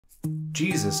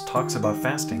Jesus talks about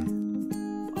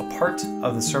fasting, a part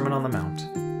of the Sermon on the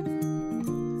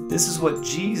Mount. This is what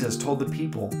Jesus told the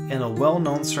people in a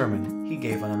well-known sermon he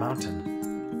gave on a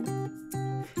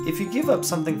mountain. If you give up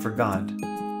something for God,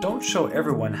 don't show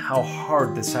everyone how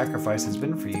hard the sacrifice has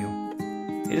been for you.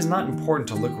 It is not important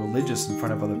to look religious in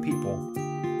front of other people.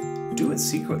 Do it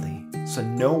secretly so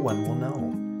no one will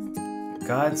know.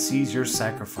 God sees your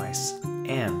sacrifice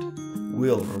and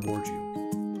will reward you.